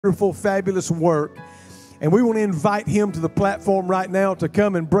wonderful, fabulous work. And we want to invite him to the platform right now to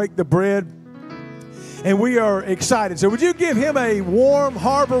come and break the bread. And we are excited. So would you give him a warm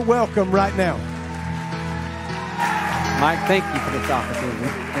harbor welcome right now? Mike, thank you for this opportunity.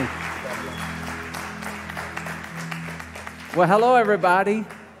 Thank you. Well, hello, everybody.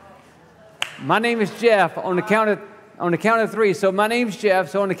 My name is Jeff. On the count of three. So my name's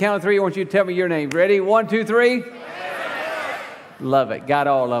Jeff. So on the count of three, I want you to tell me your name. Ready? 1, 2, 3. Love it. Got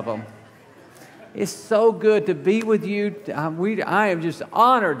all of them. It's so good to be with you. I am just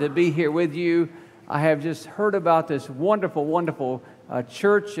honored to be here with you. I have just heard about this wonderful, wonderful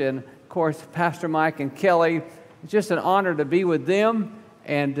church, and of course, Pastor Mike and Kelly. It's just an honor to be with them.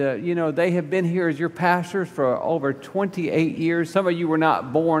 And, they have been here as your pastors for over 28 years. Some of you were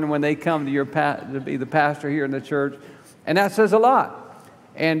not born when they come to be the pastor here in the church. And that says a lot.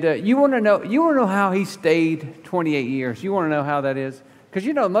 And you want to know how he stayed 28 years. You want to know how that is? Because,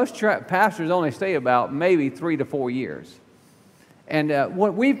 most pastors only stay about maybe 3 to 4 years. And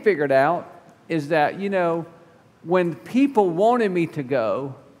what we figured out is that, when people wanted me to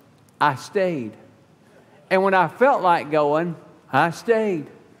go, I stayed. And when I felt like going, I stayed.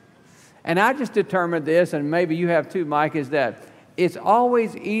 And I just determined this, and maybe you have too, Mike, is that it's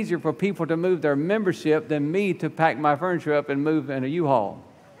always easier for people to move their membership than me to pack my furniture up and move in a U-Haul.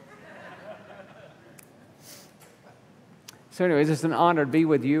 So anyways, it's an honor to be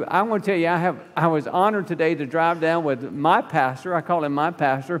with you. I want to tell you, I was honored today to drive down with my pastor. I call him my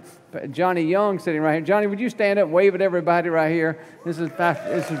pastor, Johnny Young, sitting right here. Johnny, would you stand up and wave at everybody right here? This is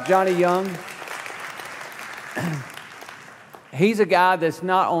Johnny Young. He's a guy that's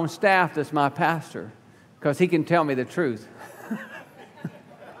not on staff that's my pastor, because he can tell me the truth.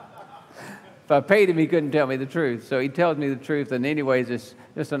 If I paid him, he couldn't tell me the truth. So he tells me the truth, and anyways, it's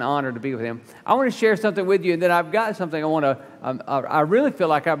just an honor to be with him. I want to share something with you, and then I've got something I really feel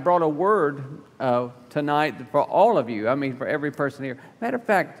like I brought a word tonight for all of you. I mean, for every person here. Matter of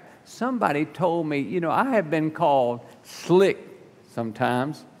fact, somebody told me, I have been called slick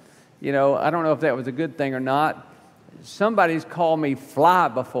sometimes. I don't know if that was a good thing or not. Somebody's called me fly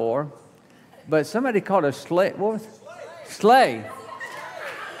before, but somebody called us slay. What was it? Slay.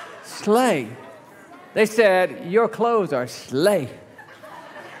 Slay. They said, your clothes are slay.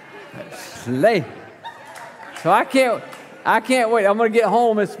 Slay. So I can't wait. I'm going to get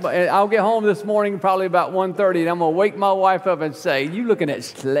home. I'll get home this morning probably about 1:30, and I'm going to wake my wife up and say, you looking at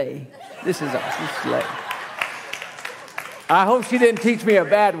slay. This is awesome, slay. I hope she didn't teach me a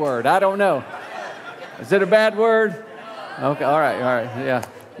bad word. I don't know. Is it a bad word? Okay, all right,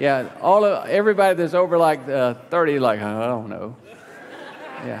 yeah. Everybody that's over like 30, like, I don't know.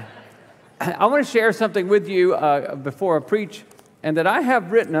 Yeah. I want to share something with you before I preach, and that I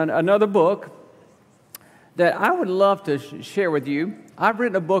have written another book that I would love to share with you. I've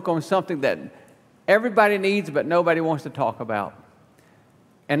written a book on something that everybody needs, but nobody wants to talk about.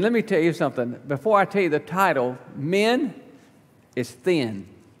 And let me tell you something. Before I tell you the title, men is thin.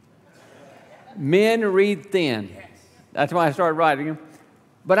 Men read thin. That's why I started writing them.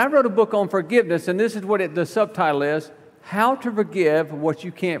 But I wrote a book on forgiveness, and this is what the subtitle is: How to Forgive What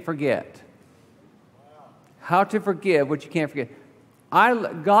You Can't Forget. How to forgive what you can't forget.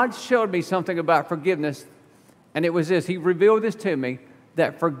 God showed me something about forgiveness, and it was this. He revealed this to me,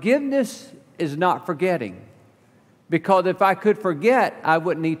 that forgiveness is not forgetting. Because if I could forget, I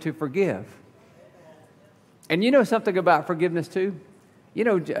wouldn't need to forgive. And you know something about forgiveness too?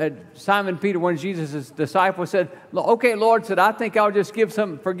 Simon Peter, one of Jesus' disciples, said, okay, Lord, I think I'll just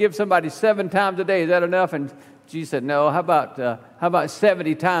forgive somebody 7 times a day. Is that enough? And Jesus said, no, how about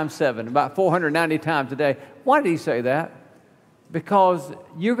 70 times 7, about 490 times a day? Why did he say that? Because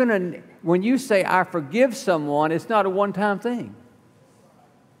when you say, I forgive someone, it's not a one-time thing.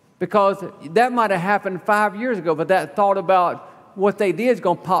 Because that might have happened 5 years ago, but that thought about what they did is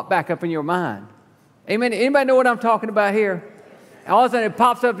going to pop back up in your mind. Amen? Anybody know what I'm talking about here? All of a sudden it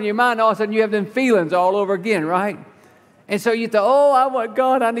pops up in your mind, all of a sudden you have them feelings all over again, right? And so you thought,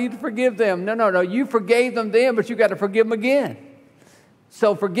 God, I need to forgive them. No, you forgave them then, but you got to forgive them again.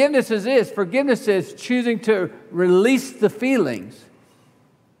 So forgiveness is this. Forgiveness is choosing to release the feelings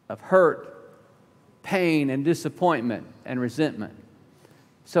of hurt, pain, and disappointment and resentment.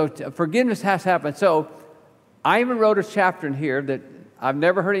 So forgiveness has to happen. So I even wrote a chapter in here that I've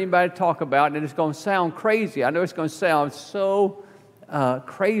never heard anybody talk about, and it's going to sound crazy. I know it's going to sound so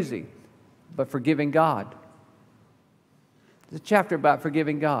crazy, but forgiving God. It's a chapter about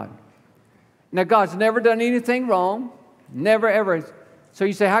forgiving God. Now, God's never done anything wrong, never, ever. So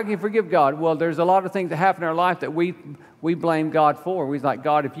you say, how can you forgive God? Well, there's a lot of things that happen in our life that we blame God for. We're like,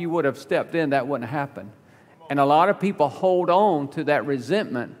 God, if you would have stepped in, that wouldn't happen. And a lot of people hold on to that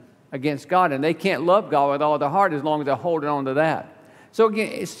resentment against God, and they can't love God with all their heart as long as they're holding on to that. So again,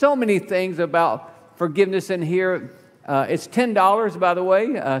 it's so many things about forgiveness in here. It's $10, by the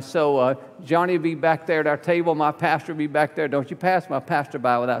way. So Johnny will be back there at our table. My pastor will be back there. Don't you pass my pastor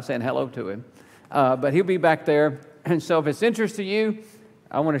by without saying hello to him. But he'll be back there. And so if it's interest to you,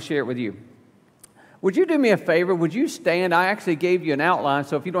 I want to share it with you. Would you do me a favor? Would you stand? I actually gave you an outline,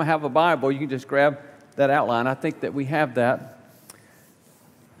 so if you don't have a Bible, you can just grab that outline. I think that we have that.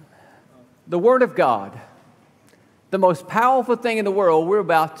 The Word of God, the most powerful thing in the world we're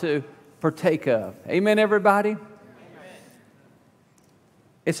about to partake of. Amen, everybody? Amen.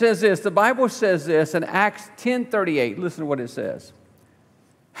 It says this, the Bible says this in Acts 10:38. Listen to what it says.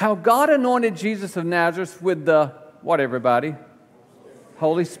 How God anointed Jesus of Nazareth with the, what everybody?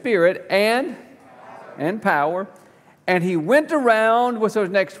 Holy Spirit and power. And he went around, what's those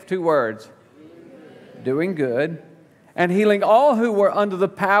next two words? Doing good. And healing all who were under the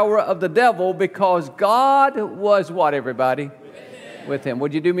power of the devil, because God was what, everybody? With him.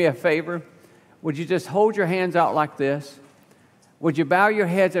 Would you do me a favor? Would you just hold your hands out like this? Would you bow your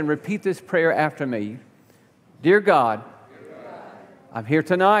heads and repeat this prayer after me? Dear God, I'm here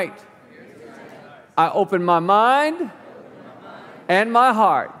tonight. I open my mind and my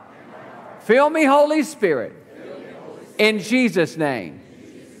heart. Fill me, Holy Spirit. In Jesus' name.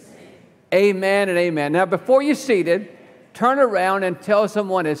 Amen and amen. Now, before you're seated, turn around and tell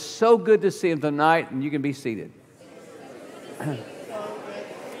someone it's so good to see them tonight, and you can be seated.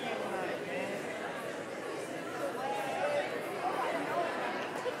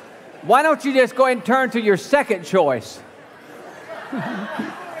 Why don't you just go ahead and turn to your second choice?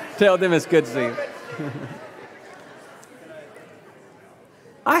 Tell them it's good to see you.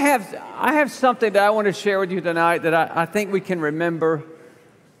 I have something that I want to share with you tonight that I think we can remember.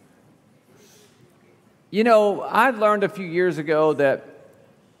 You know, I learned a few years ago that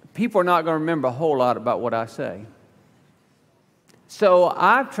people are not going to remember a whole lot about what I say. So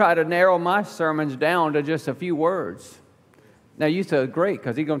I've tried to narrow my sermons down to just a few words. Now, you said, great,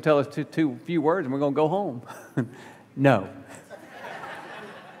 because he's going to tell us two few words and we're going to go home. No.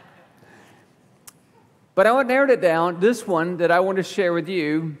 But I narrowed it down, this one that I want to share with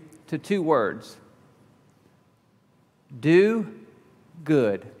you, to two words. Do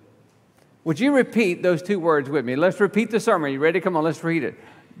good. Would you repeat those two words with me? Let's repeat the sermon. You ready? Come on, let's read it.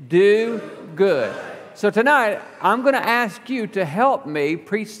 Do good. So tonight, I'm going to ask you to help me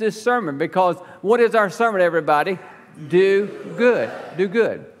preach this sermon, because what is our sermon, everybody? Do good. Do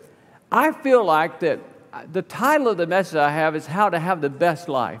good. I feel like that the title of the message I have is How to Have the Best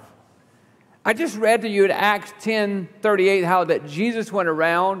Life. I just read to you in Acts 10:38 how that Jesus went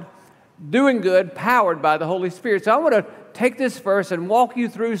around doing good, powered by the Holy Spirit. So I want to take this verse and walk you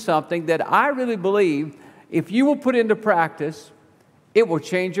through something that I really believe, if you will put into practice, it will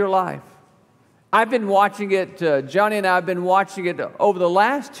change your life. I've been watching it, Johnny and I have been watching it over the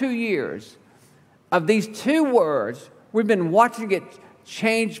last 2 years. Of these two words, we've been watching it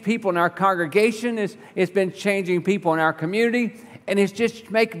change people in our congregation. It's been changing people in our community, and it's just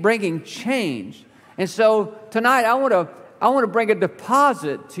bringing change. And so tonight, I want to bring a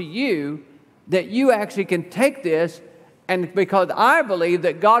deposit to you that you actually can take this, and because I believe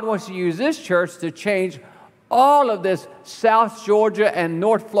that God wants to use this church to change all of this South Georgia and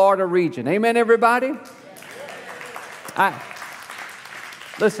North Florida region. Amen, everybody?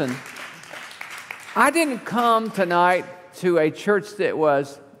 Listen, I didn't come tonight to a church that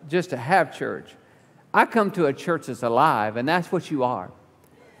was just to have church. I come to a church that's alive, and that's what you are.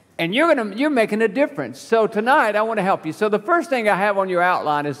 And you're making a difference. So tonight, I want to help you. So the first thing I have on your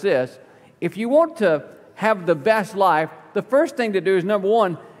outline is this. If you want to have the best life, the first thing to do is, number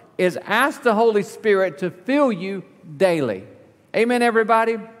one, is ask the Holy Spirit to fill you daily. Amen,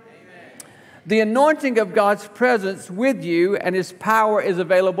 everybody? Amen. The anointing of God's presence with you and His power is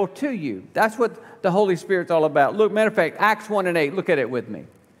available to you. That's what the Holy Spirit's all about. Look, matter of fact, Acts 1:8, look at it with me.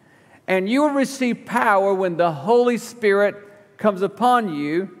 And you will receive power when the Holy Spirit comes upon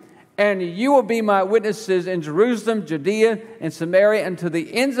you, and you will be my witnesses in Jerusalem, Judea, and Samaria, and to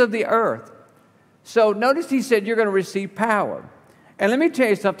the ends of the earth. So notice he said you're going to receive power. And let me tell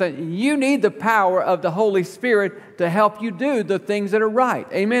you something. You need the power of the Holy Spirit to help you do the things that are right.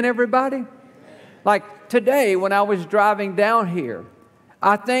 Amen, everybody? Amen. Like today when I was driving down here,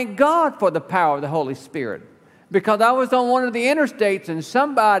 I thank God for the power of the Holy Spirit, because I was on one of the interstates and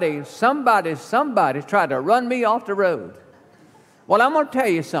somebody tried to run me off the road. Well, I'm going to tell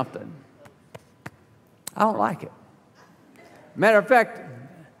you something. I don't like it. Matter of fact,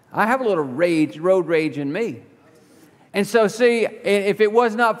 I have a little road rage in me. And so, see, if it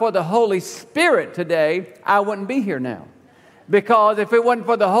was not for the Holy Spirit today, I wouldn't be here now. Because if it wasn't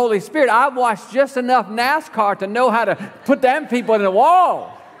for the Holy Spirit, I've watched just enough NASCAR to know how to put them people in the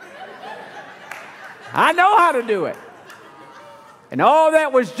wall. I know how to do it. And all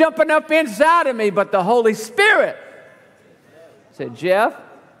that was jumping up inside of me, but the Holy Spirit said, Jeff,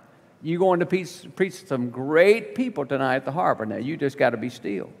 you're going to preach some great people tonight at the harbor. Now, you just got to be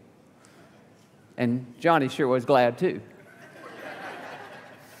still. And Johnny sure was glad too.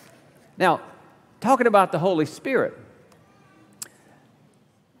 Now, talking about the Holy Spirit.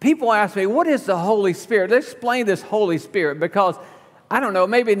 People ask me, what is the Holy Spirit? Let's explain this Holy Spirit, because, I don't know,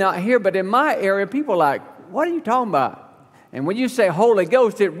 maybe not here, but in my area, people are like, what are you talking about? And when you say Holy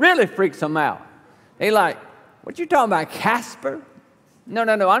Ghost, it really freaks them out. They like, what you talking about, Casper? No,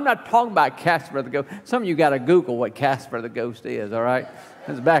 I'm not talking about Casper the Ghost. Some of you got to Google what Casper the Ghost is, all right?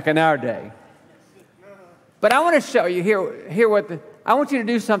 It's back in our day. But I want to show you here I want you to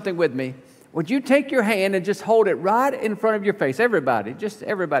do something with me. Would you take your hand and just hold it right in front of your face?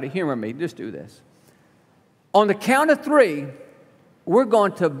 Everybody, humor me. Just do this. On the count of 3, we're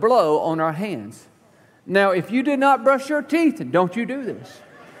going to blow on our hands. Now, if you did not brush your teeth, don't you do this.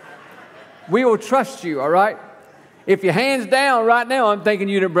 We will trust you, all right? If your hand's down right now, I'm thinking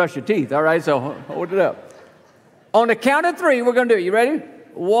you didn't brush your teeth, all right? So hold it up. On the count of 3, we're going to do it. You ready?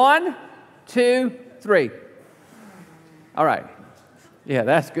 1, 2, 3. All right. Yeah,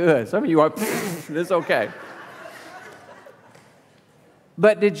 that's good. Some of you are, it's okay.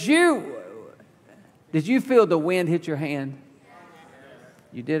 But did you feel the wind hit your hand?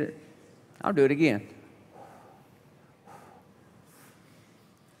 You did it? I'll do it again.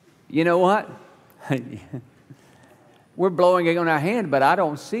 You know what? We're blowing it on our hand, but I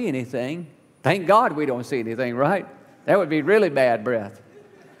don't see anything. Thank God we don't see anything, right? That would be really bad breath.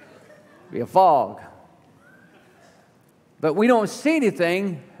 It'd be a fog. But we don't see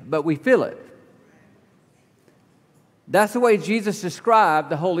anything, but we feel it. That's the way Jesus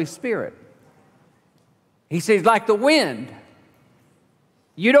described the Holy Spirit. He says, like the wind.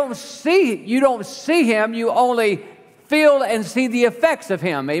 You don't see him, you only feel and see the effects of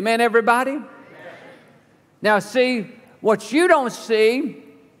him. Amen, everybody? Amen. Now, see, what you don't see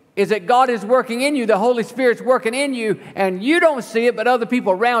is that God is working in you, the Holy Spirit's working in you, and you don't see it, but other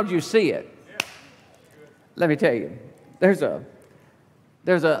people around you see it. Let me tell you. There's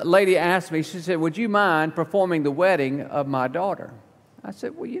a lady asked me, she said, would you mind performing the wedding of my daughter? I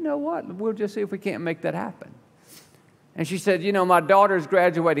said, well, you know what? We'll just see if we can't make that happen. And she said, you know, my daughter's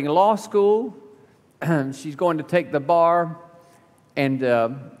graduating law school. She's going to take the bar, and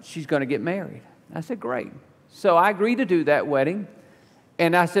she's going to get married. I said, great. So I agreed to do that wedding.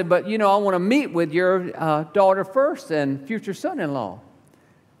 And I said, but, you know, I want to meet with your daughter first and future son-in-law.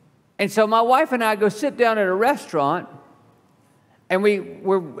 And so my wife and I go sit down at a restaurant, and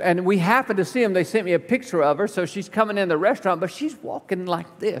we happened to see them. They sent me a picture of her, so she's coming in the restaurant, but she's walking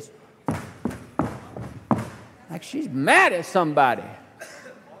like this. Like she's mad at somebody.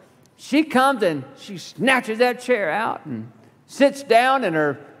 She comes and she snatches that chair out and sits down, and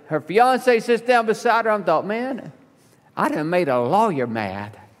her fiance sits down beside her. I thought, man, I done made a lawyer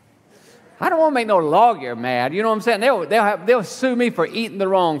mad. I don't want to make no lawyer mad. You know what I'm saying? They'll sue me for eating the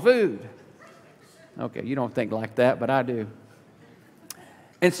wrong food. Okay, you don't think like that, but I do.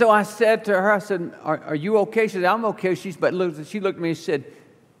 And so I said to her, I said, are you okay? She said, I'm okay. She looked at me and said,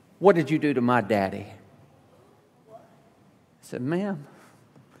 what did you do to my daddy? I said, ma'am,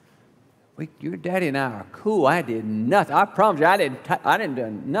 your daddy and I are cool. I did nothing. I promise you, I didn't do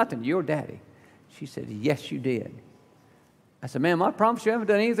nothing to your daddy. She said, yes, you did. I said, ma'am, I promise you I haven't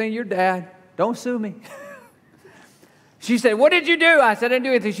done anything to your dad. Don't sue me. She said, what did you do? I said, I didn't do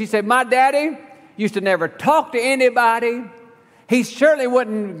anything. She said, my daddy used to never talk to anybody. He surely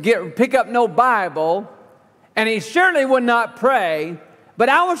wouldn't pick up no Bible, and he surely would not pray. But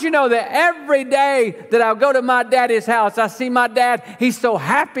I want you to know that every day that I go to my daddy's house, I see my dad. He's so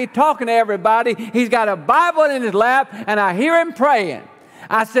happy talking to everybody. He's got a Bible in his lap, and I hear him praying.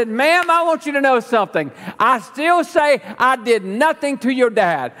 I said, ma'am, I want you to know something. I still say I did nothing to your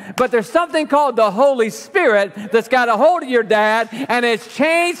dad, but there's something called the Holy Spirit that's got a hold of your dad, and it's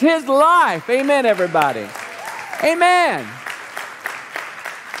changed his life. Amen, everybody. Amen.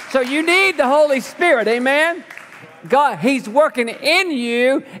 So you need the Holy Spirit, amen? God, he's working in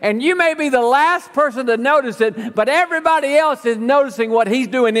you, and you may be the last person to notice it, but everybody else is noticing what he's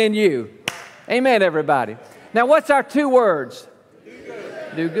doing in you. Amen, everybody. Now, what's our 2 words?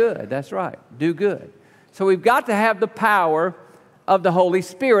 Do good. That's right. Do good. So we've got to have the power of the Holy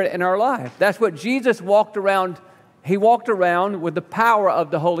Spirit in our life. That's what Jesus walked around. He walked around with the power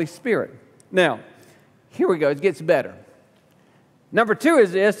of the Holy Spirit. Now, Here we go. It gets better. Number 2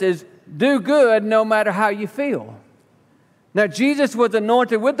 is this, is do good no matter how you feel. Now, Jesus was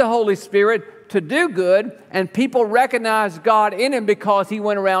anointed with the Holy Spirit to do good, and people recognized God in him because he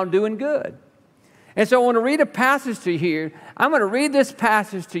went around doing good. And so I want to read a passage to you here. I'm going to read this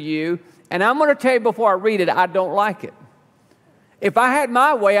passage to you, and I'm going to tell you before I read it, I don't like it. If I had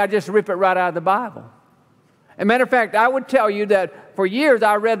my way, I'd just rip it right out of the Bible. As a matter of fact, I would tell you that for years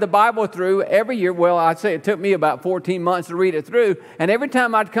I read the Bible through every year. Well, I'd say it took me about 14 months to read it through. And every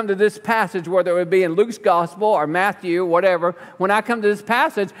time I'd come to this passage, whether it would be in Luke's Gospel or Matthew, whatever, when I come to this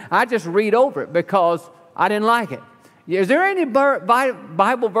passage, I just read over it because I didn't like it. Is there any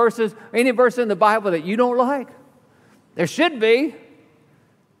Bible verses, any verse in the Bible that you don't like? There should be.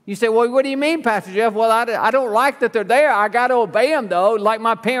 You say, well, what do you mean, Pastor Jeff? Well, I don't like that they're there. I got to obey them, though, like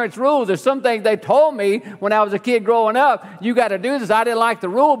my parents' rules. There's some things they told me when I was a kid growing up. You got to do this. I didn't like the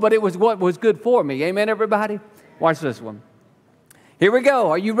rule, but it was what was good for me. Amen, everybody? Watch this one. Here we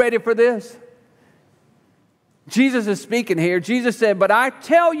go. Are you ready for this? Jesus is speaking here. Jesus said, but I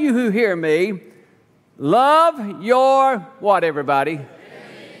tell you who hear me, love your, what, everybody?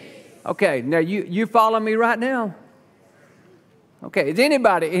 Okay, now you follow me right now. Okay, is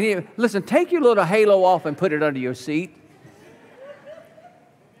anybody, listen, take your little halo off and put it under your seat.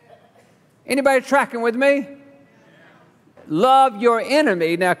 Anybody tracking with me? Love your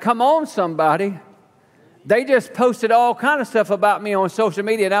enemy. Now, come on, somebody. They just posted all kind of stuff about me on social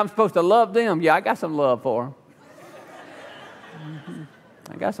media, and I'm supposed to love them. Yeah, I got some love for them.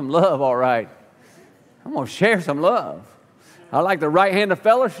 I got some love, all right. I'm going to share some love. I like the right hand of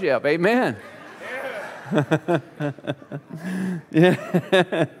fellowship. Amen.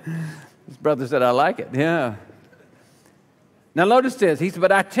 Yeah. His brother said, I like it. Yeah. Now notice this. He said,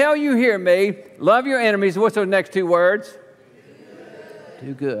 but I tell you, hear me, love your enemies. What's those next 2 words?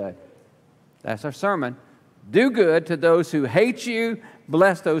 Do good. That's our sermon. Do good to those who hate you,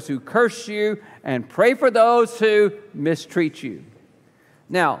 bless those who curse you, and pray for those who mistreat you.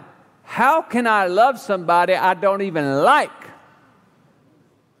 Now, how can I love somebody I don't even like?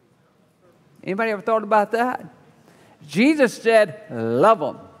 Anybody ever thought about that? Jesus said, love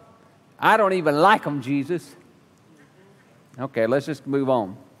them. I don't even like them, Jesus. Okay, let's just move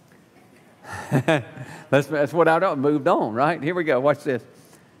on. That's what I don't. Moved on, right? Here we go. Watch this.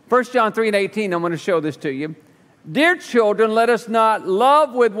 1 John 3:18, I'm going to show this to you. Dear children, let us not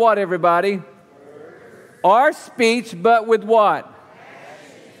love with what, everybody? Our speech, but with what?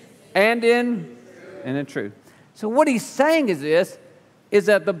 And in truth. So what he's saying is this, is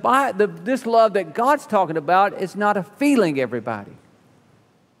that this love that God's talking about is not a feeling, everybody.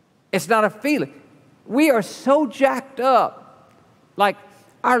 It's not a feeling. We are so jacked up. Like,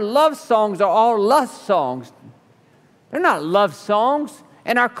 our love songs are all lust songs. They're not love songs.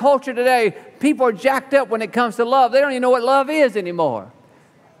 In our culture today, people are jacked up when it comes to love. They don't even know what love is anymore.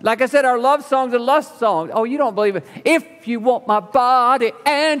 Like I said, our love songs are lust songs. Oh, you don't believe it. If you want my body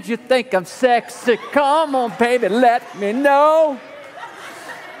and you think I'm sexy, come on, baby, let me know.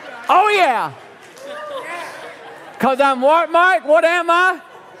 Oh, yeah. Because I'm what, Mike? What am I?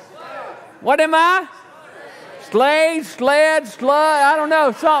 What am I? Slade, sled, slud, I don't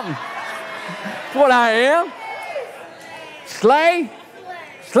know, something. That's what I am. Slay?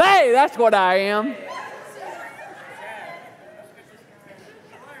 Slay, that's what I am.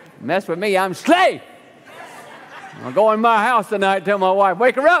 Mess with me, I'm Slay. I'm going to go in my house tonight and tell my wife,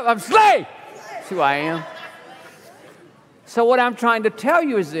 wake her up, I'm Slay. That's who I am. So what I'm trying to tell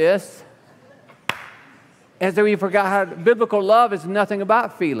you is this, as though you forgot how biblical love is nothing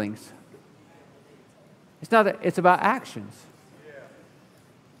about feelings. It's about actions.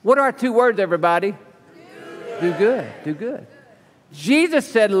 What are our 2 words, everybody? Do good. Do good. Jesus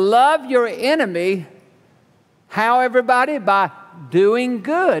said, love your enemy. How, everybody? By doing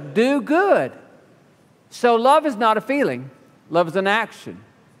good. Do good. So love is not a feeling. Love is an action.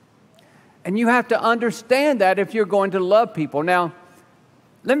 And you have to understand that if you're going to love people. Now,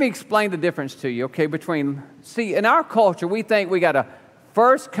 let me explain the difference to you, okay, see, in our culture, we think we got to,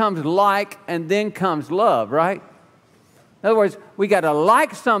 first comes like and then comes love, right? In other words, we got to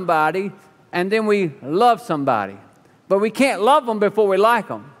like somebody and then we love somebody. But we can't love them before we like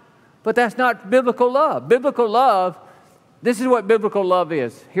them. But that's not biblical love. Biblical love, this is what biblical love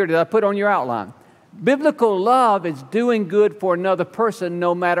is. Here, did I put on your outline? Biblical love is doing good for another person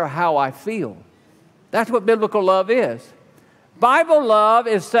no matter how I feel. That's what biblical love is. Bible love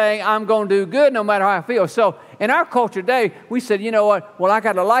is saying, I'm going to do good no matter how I feel. So in our culture today, we said, you know what? Well, I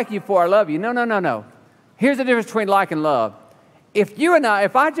got to like you before I love you. No, no, no, no. Here's the difference between like and love. If you and I,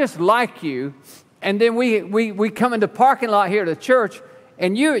 if I just like you, and then we come into the parking lot here at the church,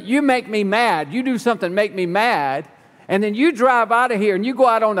 and you make me mad. You do something make me mad. And then you drive out of here and you go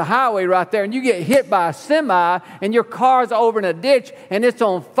out on the highway right there and you get hit by a semi and your car's over in a ditch and it's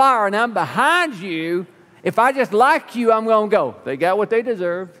on fire and I'm behind you. If I just like you, I'm going to go, they got what they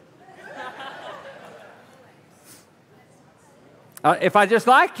deserved. If I just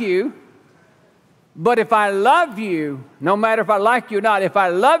like you, but if I love you, no matter if I like you or not, if I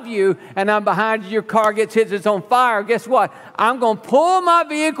love you and I'm behind you, your car gets hit, it's on fire, guess what? I'm going to pull my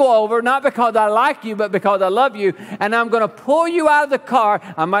vehicle over, not because I like you, but because I love you, and I'm going to pull you out of the car.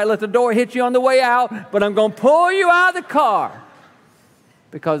 I might let the door hit you on the way out, but I'm going to pull you out of the car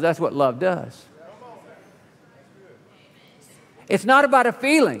because that's what love does. It's not about a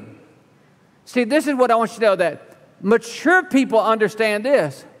feeling. See, this is what I want you to know, that mature people understand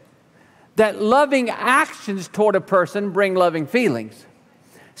this, that loving actions toward a person bring loving feelings.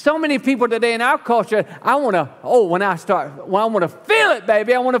 So many people today in our culture, I want to feel it,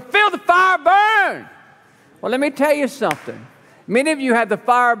 baby. I want to feel the fire burn. Well, let me tell you something. Many of you had the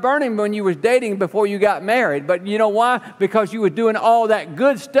fire burning when you was dating before you got married. But you know why? Because you were doing all that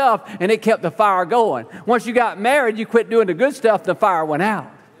good stuff and it kept the fire going. Once you got married, you quit doing the good stuff, the fire went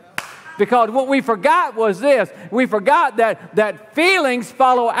out. Because what we forgot was this. We forgot that feelings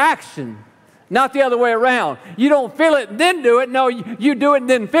follow action, not the other way around. You don't feel it and then do it. No, you do it and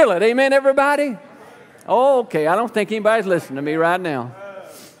then feel it. Amen, everybody? Okay, I don't think anybody's listening to me right now.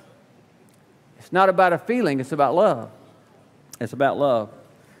 It's not about a feeling. It's about love. It's about love.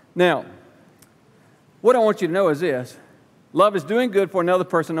 Now, what I want you to know is this. Love is doing good for another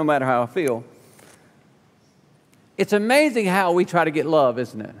person no matter how I feel. It's amazing how we try to get love,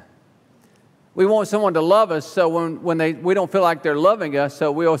 isn't it? We want someone to love us, so when we don't feel like they're loving us,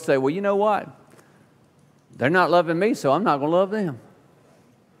 so we'll say, well, you know what? They're not loving me, so I'm not going to love them.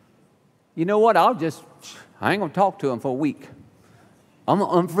 You know what? I ain't going to talk to them for a week. I'm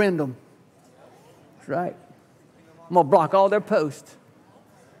going to unfriend them. That's right. I'm going to block all their posts.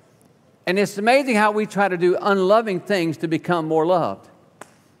 And it's amazing how we try to do unloving things to become more loved.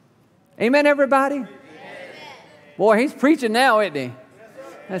 Amen, everybody? Amen. Boy, he's preaching now, isn't he?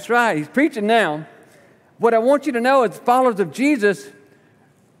 That's right. He's preaching now. What I want you to know as followers of Jesus,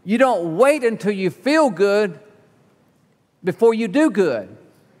 you don't wait until you feel good before you do good.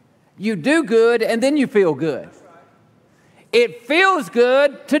 You do good and then you feel good. It feels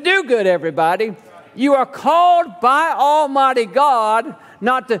good to do good, everybody. You are called by Almighty God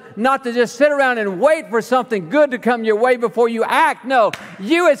not to just sit around and wait for something good to come your way before you act. No,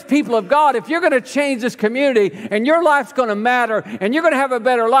 you as people of God, if you're going to change this community and your life's going to matter and you're going to have a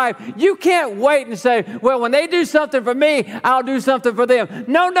better life, you can't wait and say, well, when they do something for me, I'll do something for them.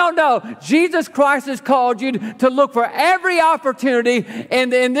 No, no, no. Jesus Christ has called you to look for every opportunity in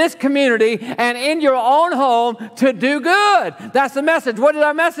this community and in your own home to do good. That's the message. What is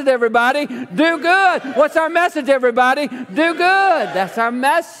our message, everybody? Do good. What's our message, everybody? Do good. That's our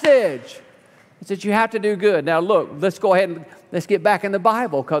message. It's that you have to do good. Now look, let's go ahead and let's get back in the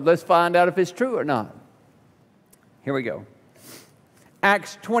Bible, because let's find out if it's true or not. Here we go.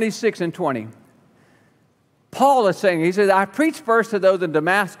 Acts 26 and 20. Paul is saying, he says, I preached first to those in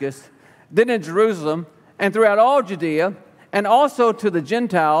Damascus, then in Jerusalem, and throughout all Judea, and also to the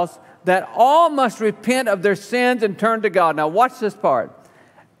Gentiles, that all must repent of their sins and turn to God. Now watch this part.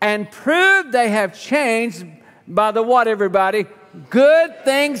 And prove they have changed by the what, everybody? Good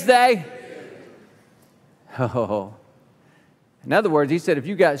things they... Oh. In other words, he said, if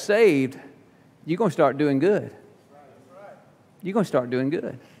you got saved, you're going to start doing good. You're going to start doing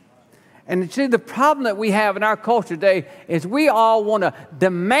good. And see, the problem that we have in our culture today is we all want to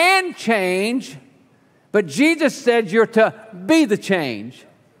demand change, but Jesus said you're to be the change.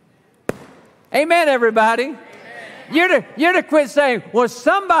 Amen, everybody. You're to quit saying, well,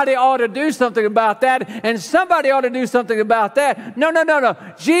 somebody ought to do something about that, and somebody ought to do something about that. No, no, no, no.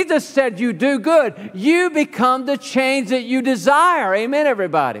 Jesus said you do good. You become the change that you desire. Amen,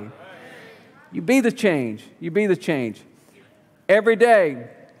 everybody. You be the change. You be the change. Every day,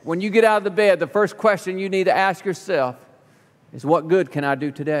 when you get out of the bed, the first question you need to ask yourself is, what good can I do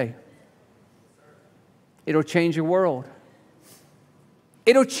today? It'll change your world.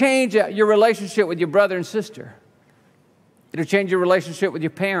 It'll change your relationship with your brother and sister. It'll change your relationship with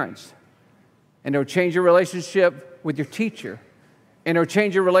your parents. And it'll change your relationship with your teacher. And it'll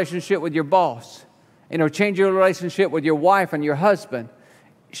change your relationship with your boss. And it'll change your relationship with your wife and your husband.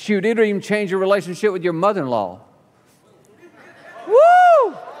 Shoot, it'll even change your relationship with your mother-in-law.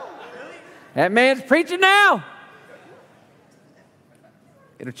 Woo! That man's preaching now.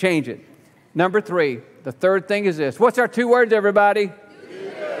 It'll change it. Number 3, the third thing is this. What's our 2 words, everybody? Do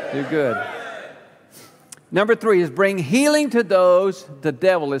good. Do good. Number 3 is bring healing to those the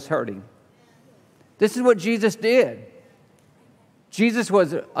devil is hurting. This is what Jesus did. Jesus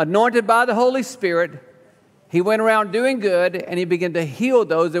was anointed by the Holy Spirit. He went around doing good, and he began to heal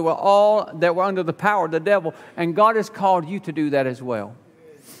those that were under the power of the devil. And God has called you to do that as well.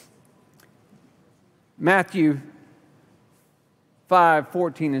 Matthew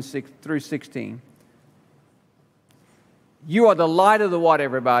 5:14 through 16. You are the light of the what,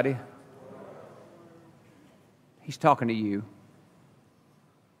 everybody? He's talking to you.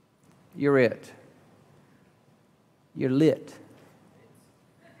 You're it. You're lit.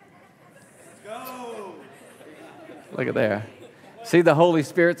 Look at there. See, the Holy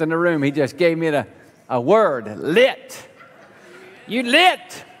Spirit's in the room. He just gave me a word. Lit. You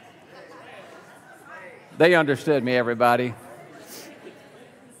lit. They understood me, everybody.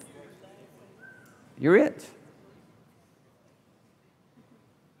 You're it.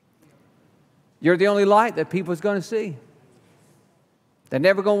 You're the only light that people's going to see. They're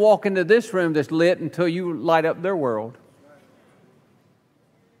never going to walk into this room that's lit until you light up their world.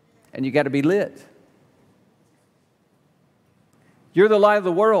 And you got to be lit. You're the light of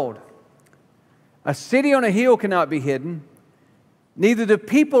the world. A city on a hill cannot be hidden. Neither do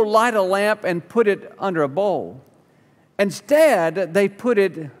people light a lamp and put it under a bowl. Instead, they put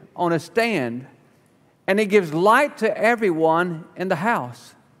it on a stand, and it gives light to everyone in the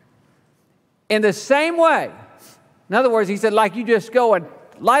house. In the same way, in other words, he said, like you just go and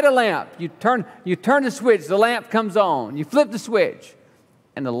light a lamp. You turn the switch, the lamp comes on. You flip the switch,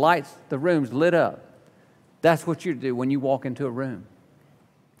 and the room's lit up. That's what you do when you walk into a room.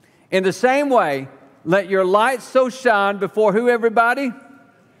 In the same way, let your light so shine before who, everybody?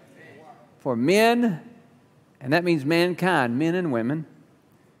 For men, and that means mankind, men and women,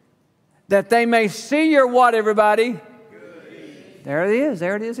 that they may see your what, everybody? Good. There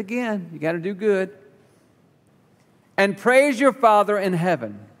it is again. You got to do good. And praise your Father in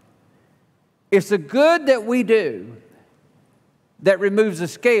heaven. It's the good that we do that removes the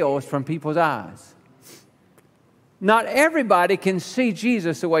scales from people's eyes. Not everybody can see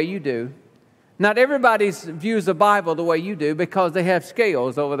Jesus the way you do. Not everybody views the Bible the way you do because they have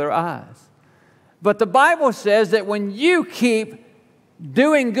scales over their eyes. But the Bible says that when you keep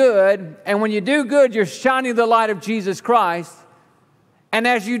doing good, and when you do good, you're shining the light of Jesus Christ. And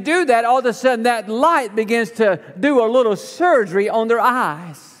as you do that, all of a sudden that light begins to do a little surgery on their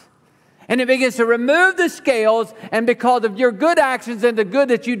eyes. And it begins to remove the scales, and because of your good actions and the good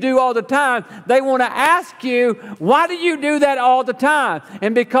that you do all the time, they want to ask you, why do you do that all the time?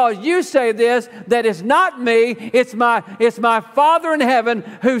 And because you say this, that it's not me, it's my Father in heaven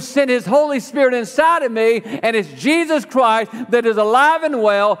who sent His Holy Spirit inside of me, and it's Jesus Christ that is alive and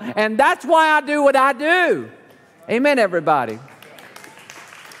well, and that's why I do what I do. Amen, everybody.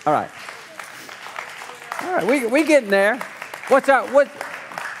 All right. We getting there.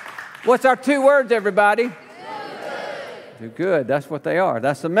 What's our 2 words, everybody? Do good. That's what they are.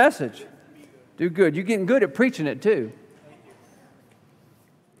 That's the message. Do good. You're getting good at preaching it too.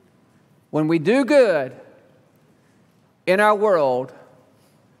 When we do good in our world,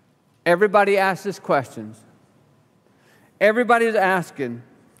 everybody asks us questions. Everybody's asking,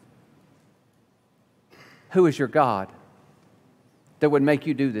 who is your God that would make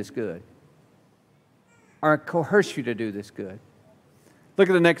you do this good or coerce you to do this good? Look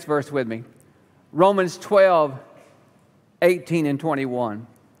at the next verse with me. Romans 12, 18 and 21.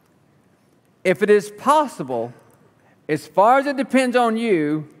 If it is possible, as far as it depends on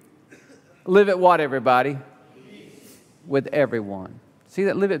you, live at what, everybody? Peace. With everyone. See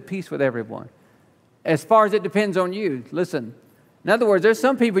that? Live at peace with everyone. As far as it depends on you. Listen. In other words, there's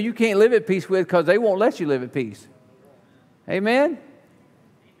some people you can't live at peace with because they won't let you live at peace. Amen?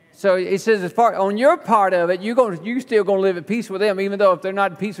 So it says, as far on your part of it, you're still going to live at peace with them, even though if they're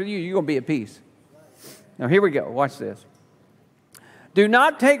not at peace with you, you're going to be at peace. Now here we go. Watch this. Do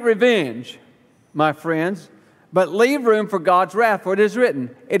not take revenge, my friends, but leave room for God's wrath. For it is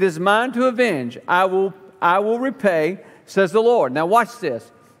written, "It is mine to avenge. I will repay," says the Lord. Now watch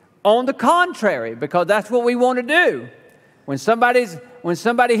this. On the contrary, because that's what we want to do. When somebody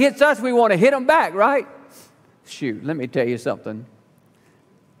hits us, we want to hit them back, right? Shoot, let me tell you something.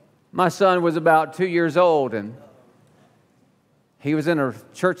 My son was about 2 years old, and he was in a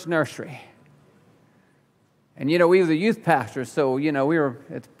church nursery. And, we were the youth pastors, so, we were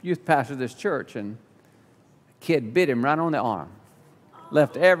at the youth pastor of this church, and a kid bit him right on the arm.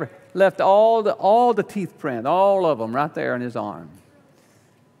 Left all the teeth print, all of them right there in his arm.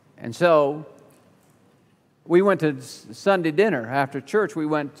 And so we went to Sunday dinner. After church, we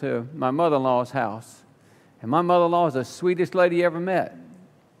went to my mother-in-law's house. And my mother-in-law is the sweetest lady you ever met.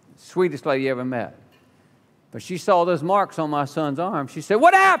 Sweetest lady you ever met. But she saw those marks on my son's arm. She said,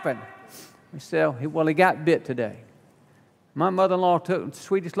 what happened? I said, well, he got bit today. My mother-in-law took the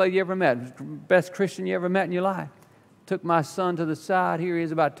sweetest lady you ever met, best Christian you ever met in your life. Took my son to the side. Here he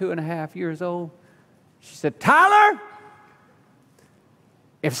is, about 2.5 years old. She said, Tyler,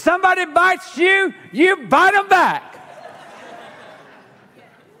 if somebody bites you, you bite them back.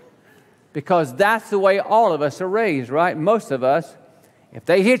 Because that's the way all of us are raised, right? Most of us, if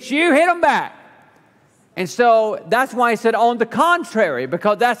they hit you, hit them back. And so that's why he said on the contrary,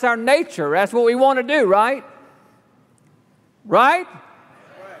 because that's our nature. That's what we want to do, right? Right?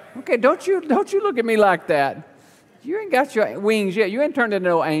 Okay, don't you look at me like that. You ain't got your wings yet. You ain't turned into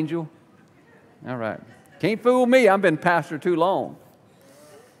no angel. All right. Can't fool me. I've been pastor too long.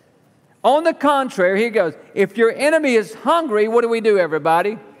 On the contrary, here he goes. If your enemy is hungry, what do we do,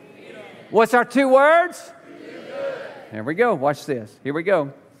 everybody? What's our 2 words? There we go. Watch this. Here we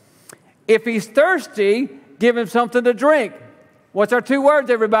go. If he's thirsty, give him something to drink. What's our 2 words,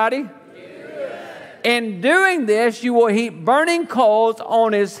 everybody? In doing this, you will heap burning coals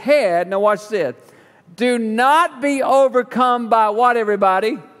on his head. Now watch this. Do not be overcome by what,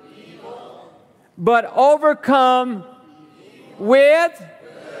 everybody? Evil. But overcome with?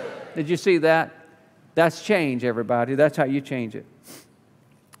 Did you see that? That's change, everybody. That's how you change it.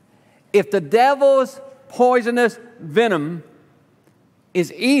 If the devil's poisonous venom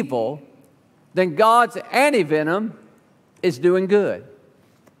is evil, then God's anti-venom is doing good.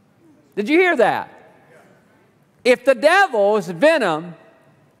 Did you hear that? If the devil's venom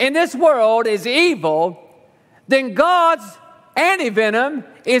in this world is evil, then God's anti-venom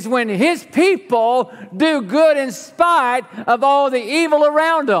is when his people do good in spite of all the evil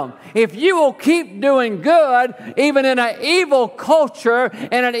around them. If you will keep doing good, even in an evil culture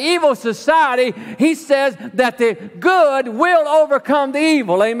and an evil society, he says that the good will overcome the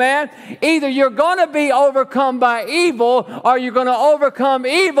evil. Amen? Either you're going to be overcome by evil or you're going to overcome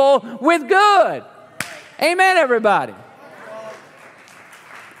evil with good. Amen, everybody?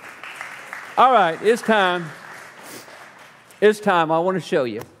 All right, it's time. It's time. I want to show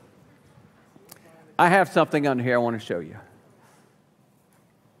you. I have something under here I want to show you.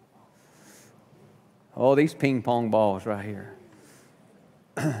 Oh, these ping pong balls right here.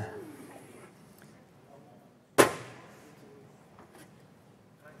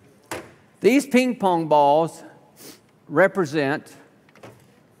 These ping pong balls represent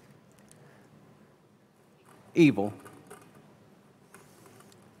evil.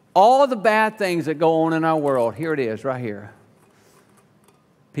 All the bad things that go on in our world, here it is, right here.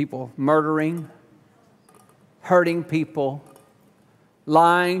 People murdering, hurting people,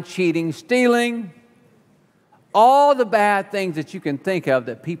 lying, cheating, stealing. All the bad things that you can think of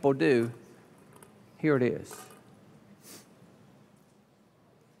that people do, here it is.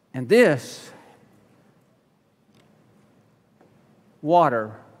 And this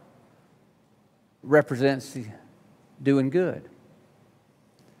water represents doing good.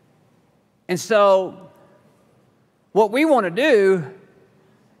 And so, what we want to do,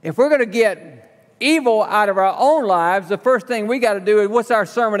 if we're going to get evil out of our own lives, the first thing we got to do is, what's our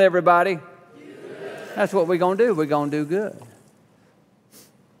sermon, everybody? That's what we're going to do. We're going to do good.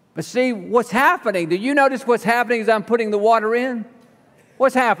 But see, what's happening? Do you notice what's happening as I'm putting the water in?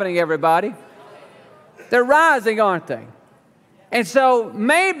 What's happening, everybody? They're rising, aren't they? And so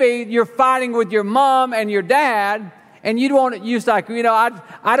maybe you're fighting with your mom and your dad, and you don't want to, you're like,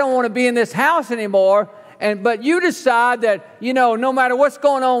 I don't want to be in this house anymore. But you decide that, no matter what's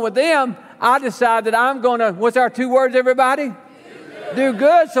going on with them, I decide that I'm going to, what's our 2 words, everybody? Do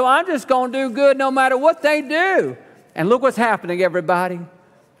good. So I'm just going to do good no matter what they do. And look what's happening, everybody.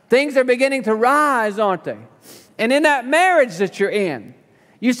 Things are beginning to rise, aren't they? And in that marriage that you're in,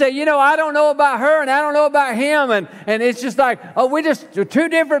 you say, I don't know about her and I don't know about him. And it's just like, we're just 2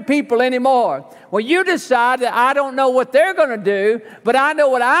 different people anymore. Well, you decide that I don't know what they're going to do, but I know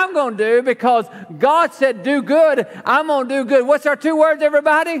what I'm going to do because God said do good. I'm going to do good. What's our 2 words,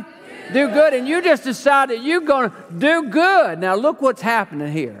 everybody? Do good. And you just decide that you're going to do good. Now, look what's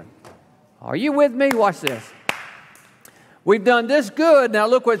happening here. Are you with me? Watch this. We've done this good. Now,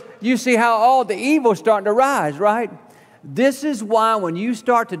 look what you see how all the evil's starting to rise, right? This is why when you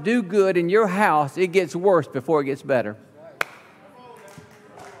start to do good in your house, it gets worse before it gets better.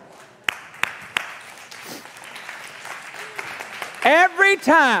 Every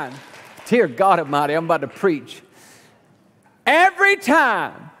time, dear God Almighty, I'm about to preach. Every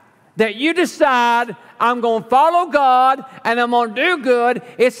time that you decide I'm going to follow God and I'm going to do good,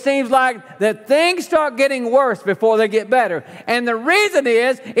 it seems like that things start getting worse before they get better. And the reason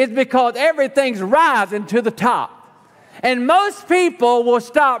is because everything's rising to the top. And most people will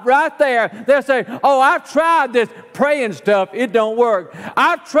stop right there. They'll say, oh, I've tried this praying stuff. It don't work.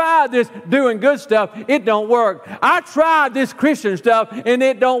 I've tried this doing good stuff. It don't work. I tried this Christian stuff, and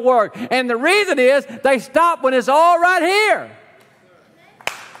it don't work. And the reason is they stop when it's all right here.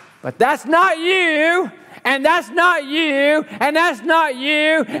 But that's not you, and that's not you, and that's not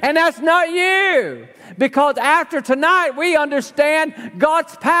you, and that's not you. Because after tonight, we understand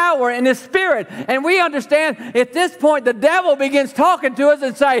God's power and His Spirit. And we understand at this point, the devil begins talking to us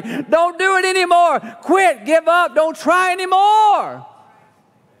and say, don't do it anymore. Quit, give up, don't try anymore.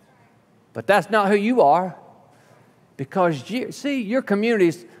 But that's not who you are. Because, see, your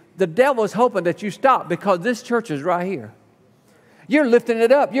communities, the devil is hoping that you stop because this church is right here. You're lifting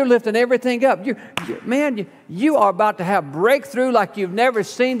it up. You're lifting everything up. Man, you are about to have breakthrough like you've never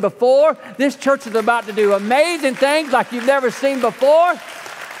seen before. This church is about to do amazing things like you've never seen before.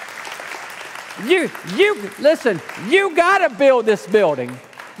 Listen, you got to build this building.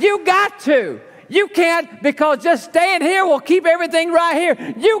 You got to. You can't, because just staying here will keep everything right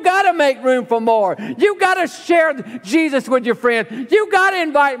here. You got to make room for more. You got to share Jesus with your friends. You got to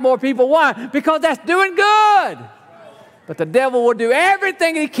invite more people. Why? Because that's doing good. But the devil will do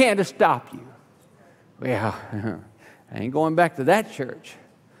everything he can to stop you. Well, I ain't going back to that church.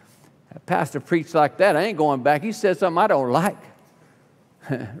 That pastor preached like that. I ain't going back. He said something I don't like.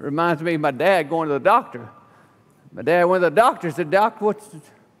 Reminds me of my dad going to the doctor. My dad went to the doctor and said, Doc, what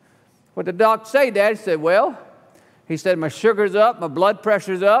did the doctor say, Dad? He said, well, he said, my sugar's up, my blood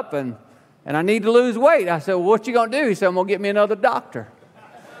pressure's up, and I need to lose weight. I said, well, what you going to do? He said, I'm going to get me another doctor.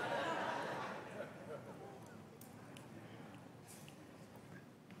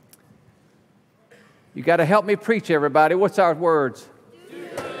 You got to help me preach, everybody. What's our words?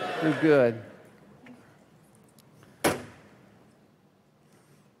 Do good.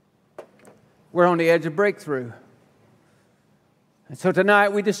 We're on the edge of breakthrough. And so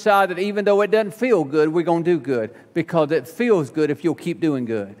tonight we decide that even though it doesn't feel good, we're going to do good. Because it feels good if you'll keep doing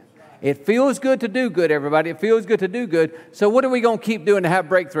good. It feels good to do good, everybody. It feels good to do good. So what are we going to keep doing to have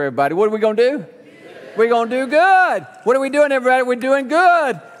breakthrough, everybody? What are we going to do? We're going to do good. What are we doing, everybody? We're doing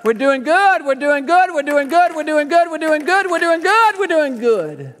good. We're doing good. We're doing good. We're doing good. We're doing good. We're doing good. We're doing good. We're doing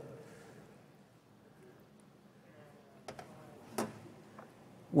good.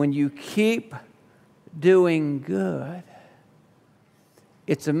 When you keep doing good,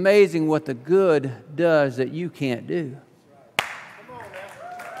 it's amazing what the good does that you can't do.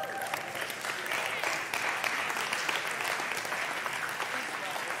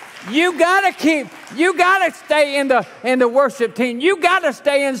 You got to stay in the worship team. You got to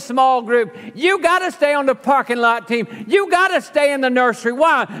stay in small group. You got to stay on the parking lot team. You got to stay in the nursery.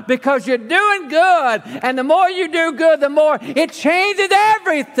 Why? Because you're doing good, and the more you do good, the more it changes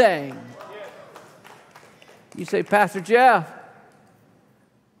everything. You say, Pastor Jeff,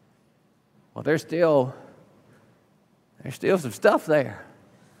 well, there's still some stuff there.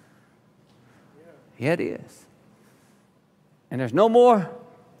 Yeah, it is. And there's no more.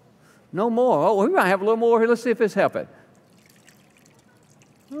 No more. Oh, we might have a little more here. Let's see if it's helping.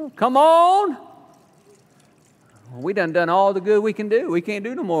 Oh, come on. Well, we done all the good we can do. We can't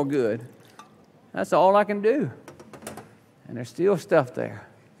do no more good. That's all I can do. And there's still stuff there.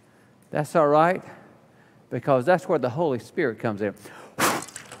 That's all right, because that's where the Holy Spirit comes in.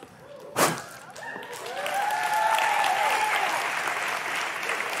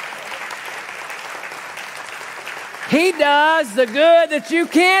 He does the good that you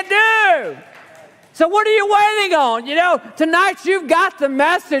can't do. So what are you waiting on? You know, tonight you've got the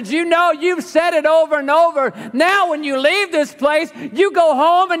message. You know, you've said it over and over. Now when you leave this place, you go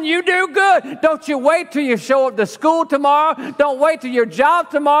home and you do good. Don't you wait till you show up to school tomorrow. Don't wait till your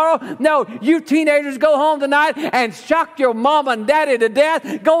job tomorrow. No, you teenagers go home tonight and shock your mom and daddy to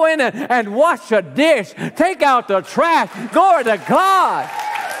death. Go in and wash a dish. Take out the trash. Glory to God.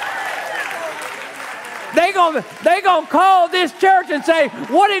 They're gonna call this church and say,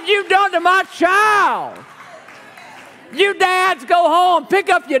 what have you done to my child? You dads go home, pick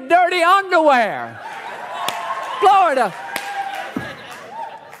up your dirty underwear. Florida.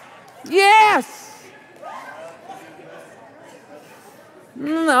 Yes.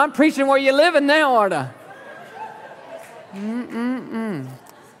 I'm preaching where you're living now, aren't I?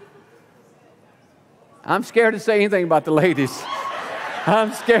 I'm scared to say anything about the ladies.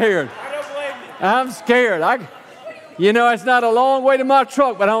 I'm scared. I'm scared. You know, it's not a long way to my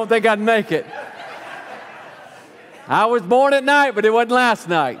truck, but I don't think I'd make it. I was born at night, but it wasn't last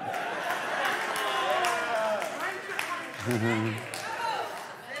night.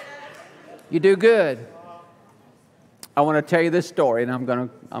 You do good. I want to tell you this story, and I'm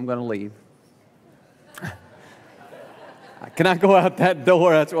gonna leave. Can I go out that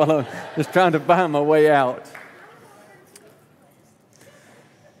door? That's what I'm just trying to find my way out.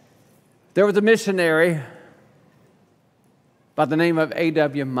 There was a missionary by the name of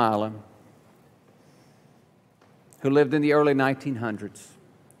A.W. Milam who lived in the early 1900s.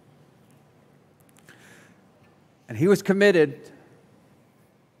 And he was committed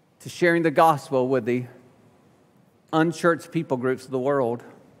to sharing the gospel with the unchurched people groups of the world.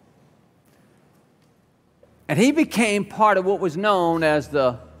 And he became part of what was known as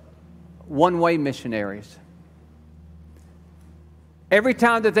the one-way missionaries. Every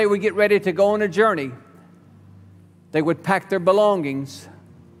time that they would get ready to go on a journey, they would pack their belongings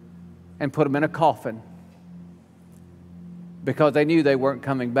and put them in a coffin because they knew they weren't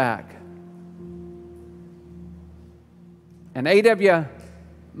coming back. And A.W.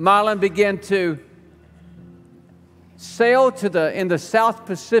 Milam began to sail in the South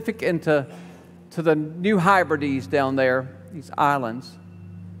Pacific into the New Hebrides down there, these islands.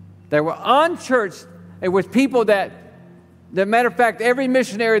 There were unchurched. It was people that matter of fact, every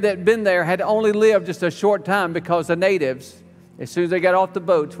missionary that had been there had only lived just a short time because the natives, as soon as they got off the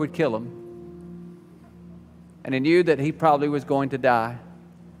boats, would kill them. And he knew that he probably was going to die.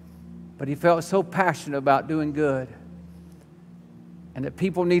 But he felt so passionate about doing good and that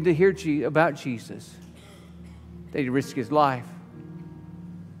people need to hear about Jesus that he risked his life.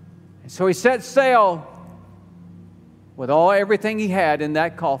 And so he set sail with everything he had in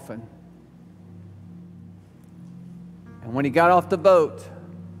that coffin. And when he got off the boat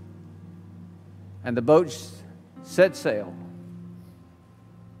and the boat set sail,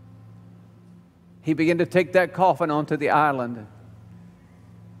 he began to take that coffin onto the island.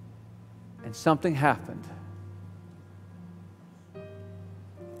 And something happened.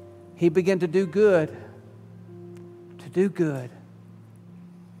 He began to do good. To do good.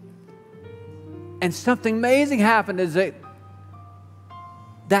 And something amazing happened is that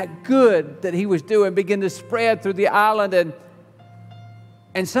good that he was doing began to spread through the island,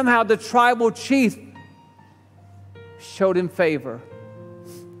 and somehow the tribal chief showed him favor.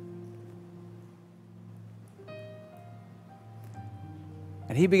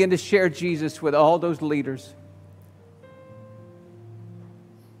 And he began to share Jesus with all those leaders.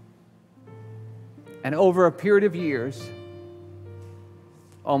 And over a period of years,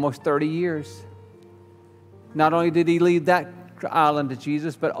 almost 30 years, not only did he lead that island to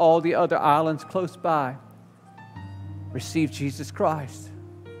Jesus, but all the other islands close by received Jesus Christ.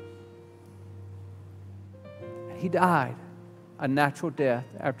 He died a natural death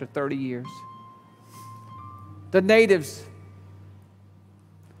after 30 years. The natives,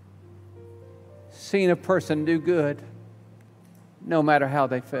 seeing a person do good, no matter how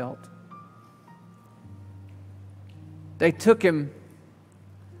they felt, they took him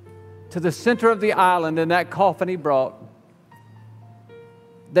to the center of the island in that coffin he brought.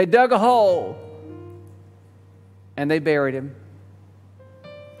 They dug a hole and they buried him.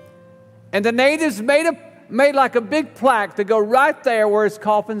 And the natives made like a big plaque to go right there where his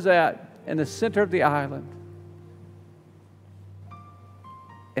coffin's at, in the center of the island.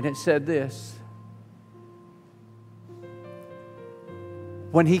 And it said this: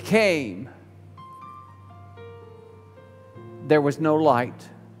 when he came, there was no light.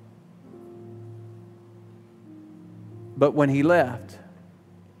 But when he left,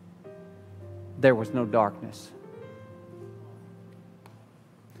 there was no darkness.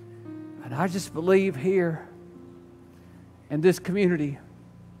 And I just believe here in this community,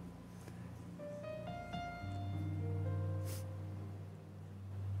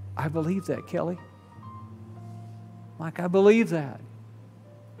 I believe that, Kelly. Like, I believe that.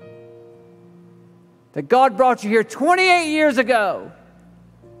 That God brought you here 28 years ago.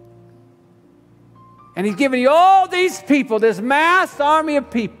 And He's given you all these people, this mass army of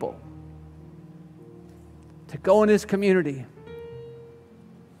people, to go in this community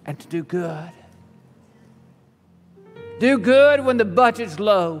and to do good. Do good when the budget's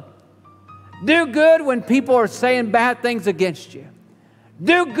low. Do good when people are saying bad things against you.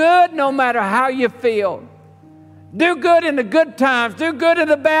 Do good no matter how you feel. Do good in the good times. Do good in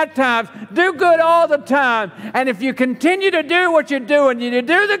the bad times. Do good all the time. And if you continue to do what you're doing, you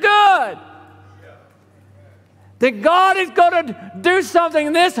do the good, then God is going to do something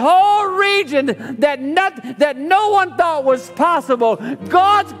in this whole region that no one thought was possible.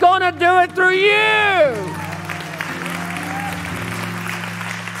 God's going to do it through you.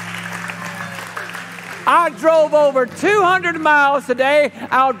 I drove over 200 miles today.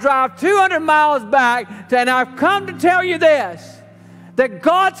 I'll drive 200 miles back. And I've come to tell you this, that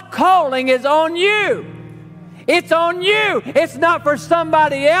God's calling is on you. It's on you. It's not for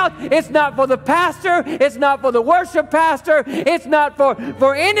somebody else. It's not for the pastor. It's not for the worship pastor. It's not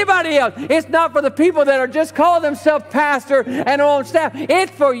for anybody else. It's not for the people that are just calling themselves pastor and on staff.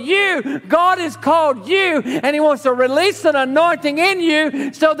 It's for you. God has called you, and He wants to release an anointing in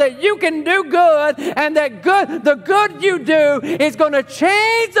you so that you can do good, and that the good you do is going to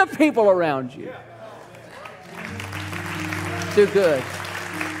change the people around you. Do good.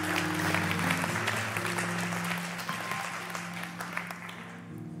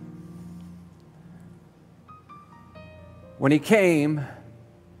 When He came,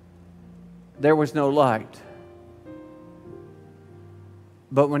 there was no light.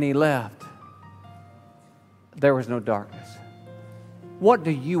 But when He left, there was no darkness. What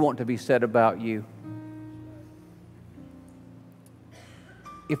do you want to be said about you?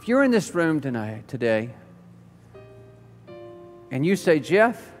 If you're in this room today, and you say,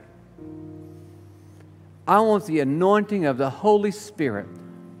 Jeff, I want the anointing of the Holy Spirit.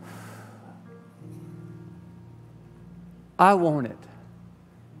 I want it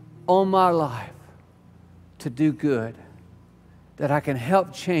on my life to do good, that I can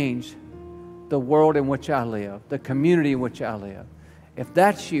help change the world in which I live, the community in which I live. If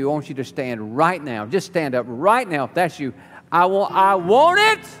that's you, I want you to stand right now. Just stand up right now if that's you. I want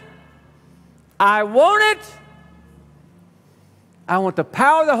it. I want it. I want the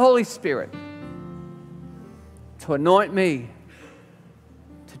power of the Holy Spirit to anoint me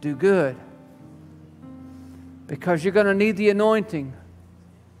to do good. Because you're going to need the anointing.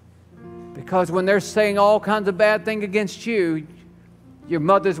 Because when they're saying all kinds of bad things against you, your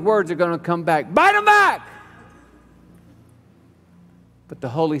mother's words are going to come back. Bite them back! But the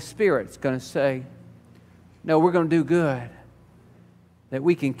Holy Spirit's going to say, no, we're going to do good. That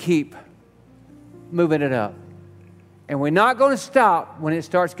we can keep moving it up. And we're not going to stop when it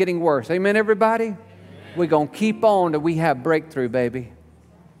starts getting worse. Amen, everybody? Amen. We're going to keep on till we have breakthrough, baby.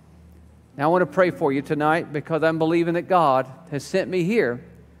 Now, I want to pray for you tonight because I'm believing that God has sent me here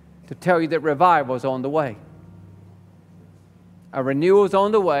to tell you that revival is on the way. A renewal is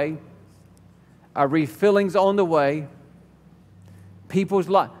on the way. A refilling is on the way. People's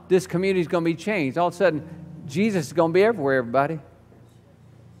life, this community is going to be changed. All of a sudden, Jesus is going to be everywhere, everybody.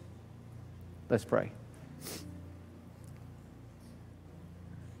 Let's pray.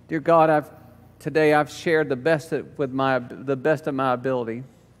 Dear God, today I've shared the best of my ability.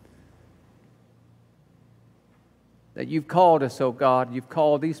 That you've called us, oh God. You've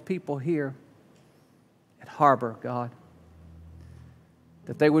called these people here at Harbor, God.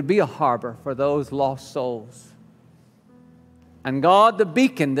 That they would be a harbor for those lost souls. And God, the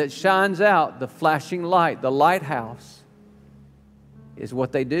beacon that shines out, the flashing light, the lighthouse, is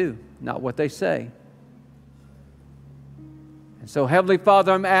what they do, not what they say. And so, Heavenly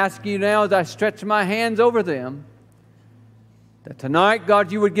Father, I'm asking you now as I stretch my hands over them, that tonight,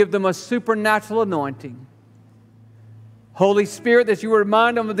 God, you would give them a supernatural anointing. Holy Spirit, that you would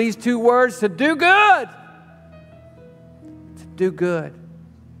remind them of these two words, to do good. To do good.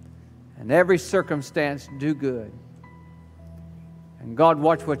 In every circumstance, do good. And God,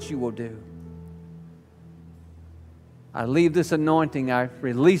 watch what you will do. I leave this anointing, I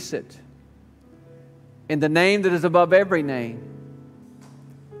release it in the name that is above every name,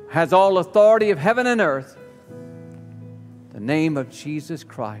 has all authority of heaven and earth, the name of Jesus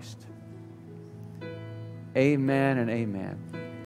Christ. Amen and amen.